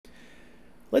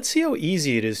Let's see how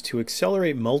easy it is to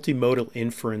accelerate multimodal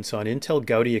inference on Intel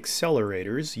Gaudi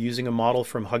accelerators using a model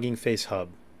from Hugging Face Hub.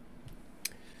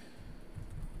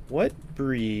 What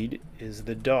breed is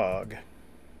the dog?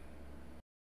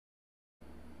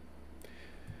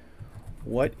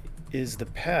 What is the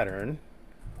pattern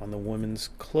on the woman's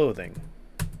clothing?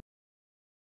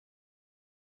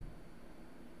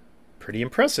 Pretty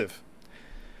impressive.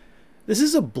 This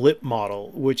is a blip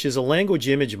model, which is a language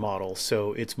image model,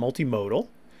 so it's multimodal.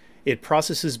 It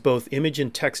processes both image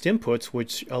and text inputs,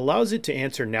 which allows it to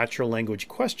answer natural language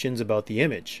questions about the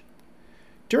image.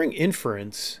 During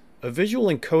inference, a visual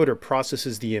encoder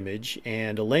processes the image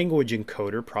and a language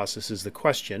encoder processes the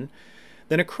question.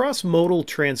 Then a cross-modal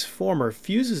transformer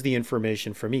fuses the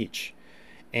information from each,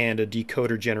 and a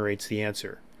decoder generates the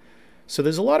answer. So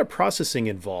there's a lot of processing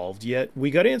involved, yet we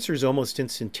got answers almost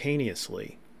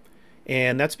instantaneously.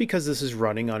 And that's because this is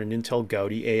running on an Intel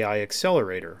Gaudi AI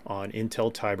accelerator on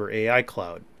Intel Tiber AI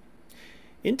Cloud.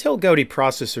 Intel Gaudi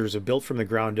processors are built from the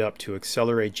ground up to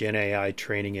accelerate Gen AI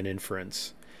training and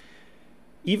inference.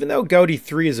 Even though Gaudi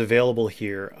 3 is available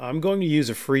here, I'm going to use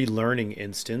a free learning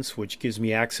instance which gives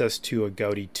me access to a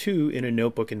Gaudi 2 in a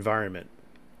notebook environment.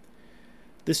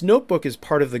 This notebook is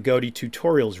part of the Gaudi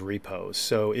tutorials repo,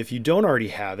 so if you don't already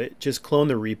have it, just clone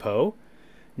the repo,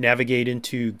 navigate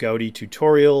into Gaudi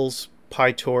tutorials,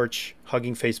 PyTorch,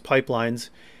 Hugging Face pipelines,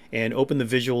 and open the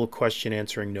visual question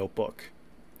answering notebook.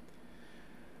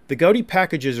 The Gaudi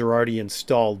packages are already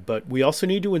installed, but we also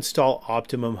need to install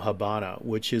Optimum Habana,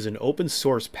 which is an open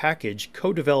source package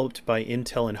co-developed by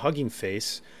Intel and Hugging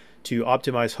Face to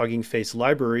optimize Hugging Face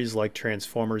libraries like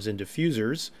transformers and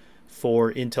diffusers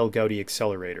for Intel Gaudi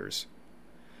accelerators.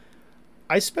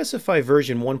 I specify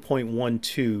version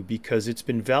 1.12 because it's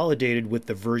been validated with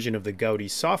the version of the Gaudi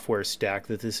software stack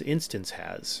that this instance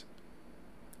has.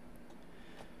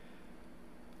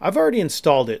 I've already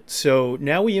installed it, so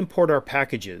now we import our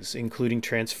packages, including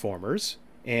transformers,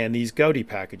 and these Gaudi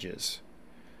packages.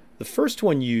 The first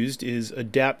one used is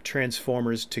adapt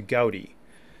transformers to Gaudi.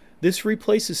 This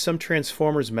replaces some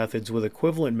transformers methods with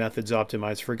equivalent methods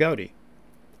optimized for Gaudi.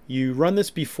 You run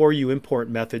this before you import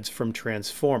methods from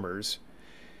transformers.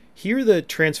 Here the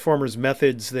transformers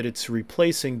methods that it's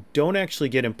replacing don't actually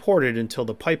get imported until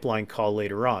the pipeline call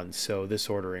later on, so this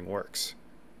ordering works.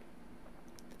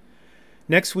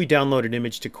 Next we download an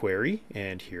image to query,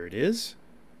 and here it is.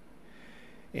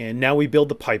 And now we build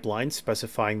the pipeline,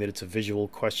 specifying that it's a visual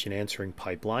question answering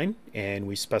pipeline, and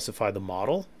we specify the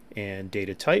model and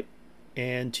data type,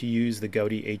 and to use the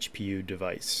Gaudi HPU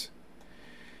device.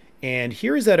 And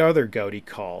here is that other Gaudi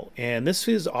call, and this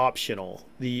is optional.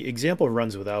 The example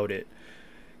runs without it.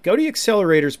 Gaudi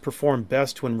accelerators perform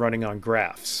best when running on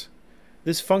graphs.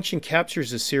 This function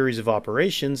captures a series of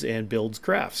operations and builds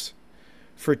graphs.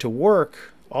 For it to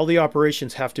work, all the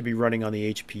operations have to be running on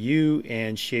the HPU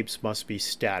and shapes must be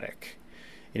static.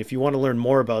 And if you want to learn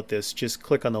more about this, just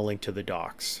click on the link to the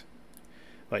docs.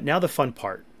 But now the fun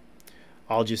part.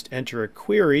 I'll just enter a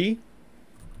query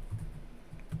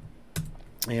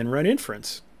and run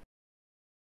inference.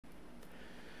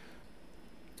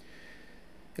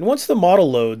 And once the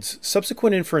model loads,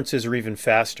 subsequent inferences are even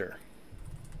faster.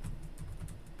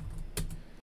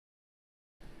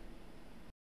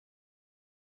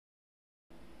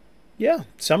 Yeah,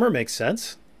 summer makes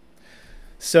sense.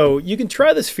 So you can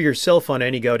try this for yourself on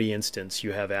any Gaudi instance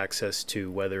you have access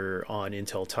to, whether on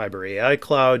Intel Tiber AI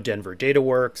Cloud, Denver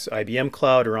DataWorks, IBM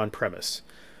Cloud, or on-premise.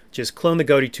 Just clone the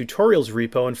Gaudi tutorials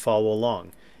repo and follow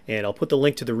along. And I'll put the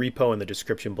link to the repo in the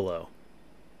description below.